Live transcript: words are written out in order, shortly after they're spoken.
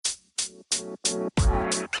Hello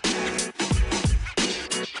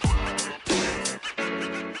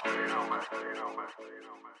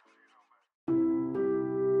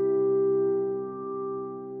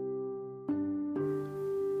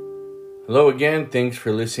again. Thanks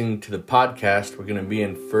for listening to the podcast. We're going to be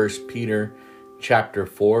in 1 Peter chapter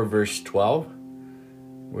 4, verse 12.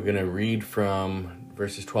 We're going to read from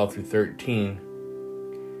verses 12 through 13.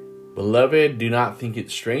 Beloved, do not think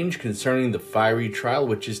it strange concerning the fiery trial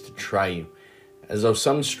which is to try you, as though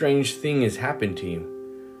some strange thing has happened to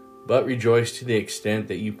you. But rejoice to the extent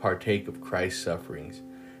that you partake of Christ's sufferings,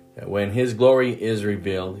 that when his glory is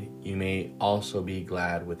revealed, you may also be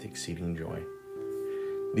glad with exceeding joy.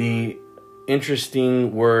 The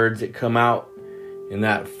interesting words that come out in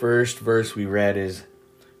that first verse we read is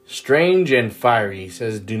strange and fiery. He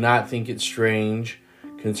says, do not think it strange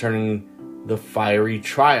concerning the fiery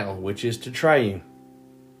trial, which is to try you.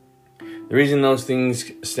 The reason those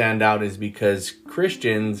things stand out is because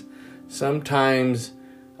Christians sometimes,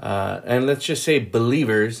 and let's just say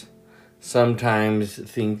believers, sometimes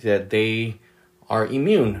think that they are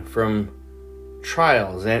immune from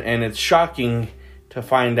trials. And it's shocking to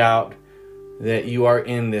find out that you are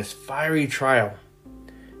in this fiery trial.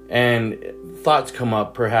 And thoughts come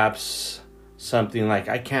up, perhaps something like,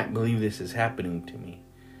 I can't believe this is happening to me.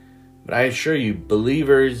 But I assure you,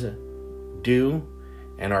 believers do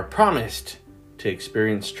and are promised to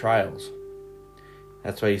experience trials.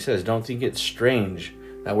 That's why he says, don't think it's strange.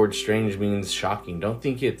 That word strange means shocking. Don't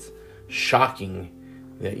think it's shocking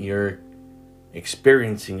that you're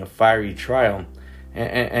experiencing a fiery trial.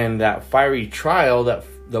 And that fiery trial, that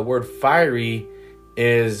the word fiery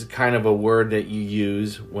is kind of a word that you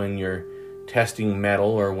use when you're testing metal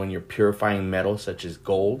or when you're purifying metal, such as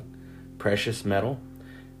gold, precious metal.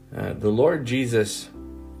 The Lord Jesus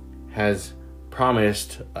has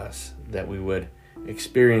promised us that we would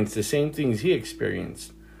experience the same things he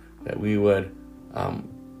experienced, that we would,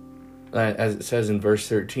 as it says in verse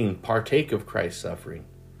 13, partake of Christ's suffering.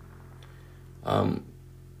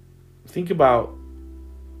 Think about,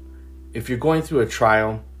 if you're going through a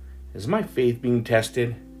trial, is my faith being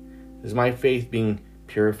tested? Is my faith being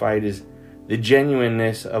purified? Is the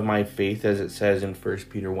genuineness of my faith, as it says in 1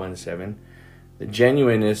 Peter 1:7, the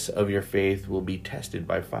genuineness of your faith will be tested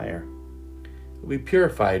by fire. It will be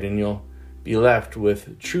purified and you'll be left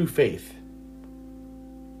with true faith.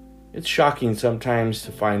 It's shocking sometimes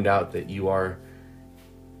to find out that you are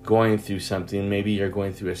going through something. Maybe you're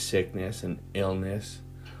going through a sickness, an illness,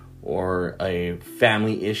 or a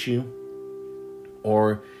family issue.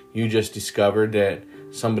 Or you just discovered that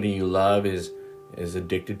somebody you love is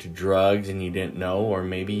addicted to drugs and you didn't know, or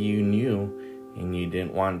maybe you knew and you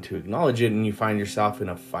didn't want to acknowledge it, and you find yourself in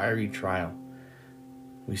a fiery trial.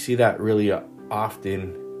 We see that really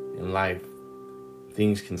often in life.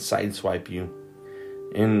 Things can sideswipe you.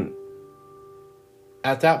 And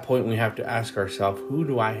at that point, we have to ask ourselves, who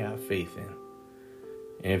do I have faith in?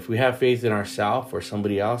 And if we have faith in ourselves or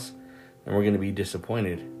somebody else, then we're going to be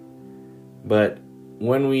disappointed. But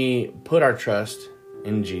when we put our trust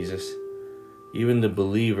in Jesus, even the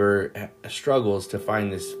believer struggles to find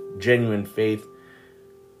this genuine faith.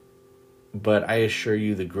 But I assure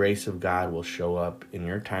you, the grace of God will show up in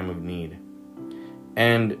your time of need.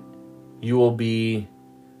 And you will be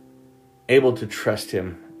able to trust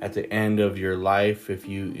him at the end of your life. If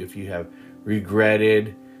you have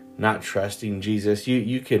regretted not trusting Jesus,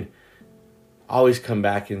 you can always come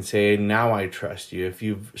back and say, now I trust you. If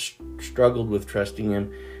you've struggled with trusting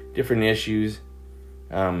him, different issues,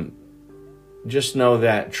 just know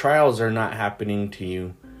that trials are not happening to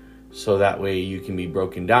you so that way you can be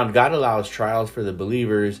broken down. God allows trials for the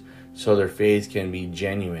believers so their faith can be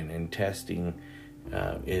genuine, and testing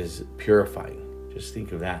is purifying. Just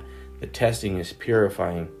think of that. The testing is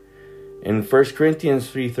purifying. In 1 Corinthians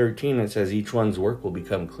 3:13, it says, each one's work will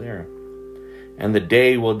become clear, and the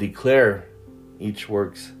day will declare each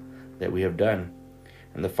works that we have done.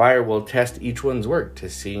 And the fire will test each one's work to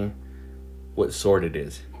see what sort it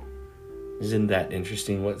is. Isn't that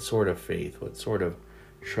interesting? What sort of faith, what sort of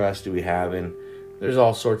trust do we have? And there's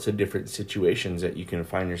all sorts of different situations that you can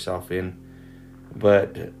find yourself in.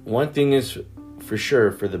 But one thing is for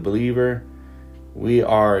sure, for the believer, we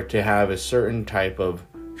are to have a certain type of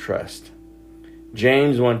trust.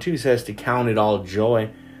 James 1:2 says to count it all joy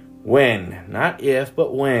when, not if,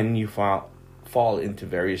 but when you fall into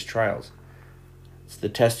various trials. It's the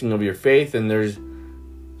testing of your faith, and there's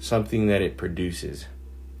something that it produces.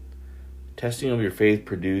 Testing of your faith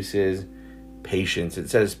produces patience. It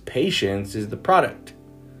says patience is the product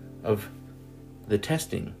of the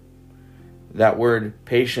testing. That word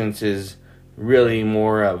patience is really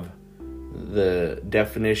more of the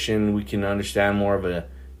definition, we can understand more of a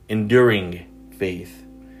enduring faith,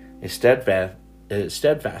 a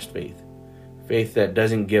steadfast faith, faith that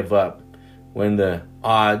doesn't give up when the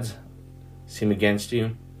odds seem against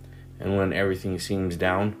you and when everything seems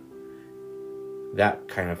down. That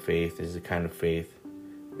kind of faith is the kind of faith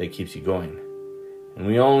that keeps you going. And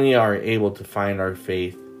we only are able to find our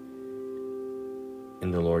faith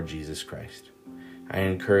in the Lord Jesus Christ. I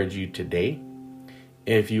encourage you today,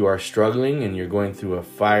 if you are struggling and you're going through a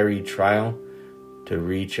fiery trial, to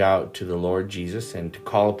reach out to the Lord Jesus and to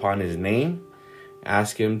call upon His name.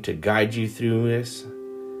 Ask Him to guide you through this,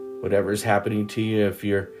 whatever's happening to you. If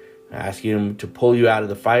you're asking Him to pull you out of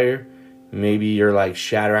the fire, maybe you're like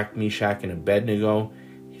Shadrach, Meshach, and Abednego.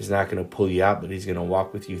 He's not going to pull you out, but He's going to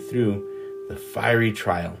walk with you through the fiery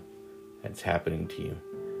trial that's happening to you.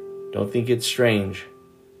 Don't think it's strange.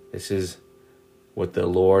 This is what the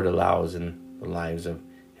Lord allows in the lives of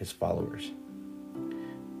His followers.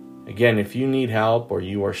 Again, if you need help or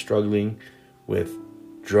you are struggling with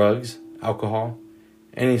drugs, alcohol,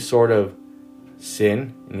 any sort of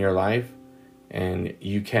sin in your life, and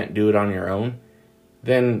you can't do it on your own,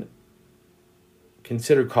 then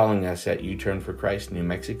consider calling us at U-Turn for Christ, New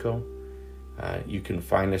Mexico. You can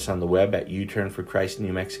find us on the web at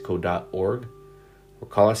uturnforchristnewmexico.org, or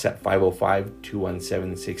call us at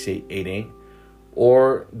 505-217-6888,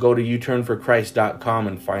 or go to uturnforchrist.com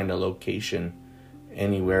and find a location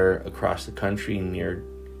anywhere across the country near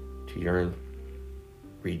to your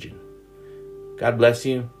region. God bless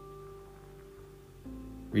you.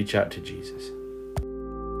 Reach out to Jesus.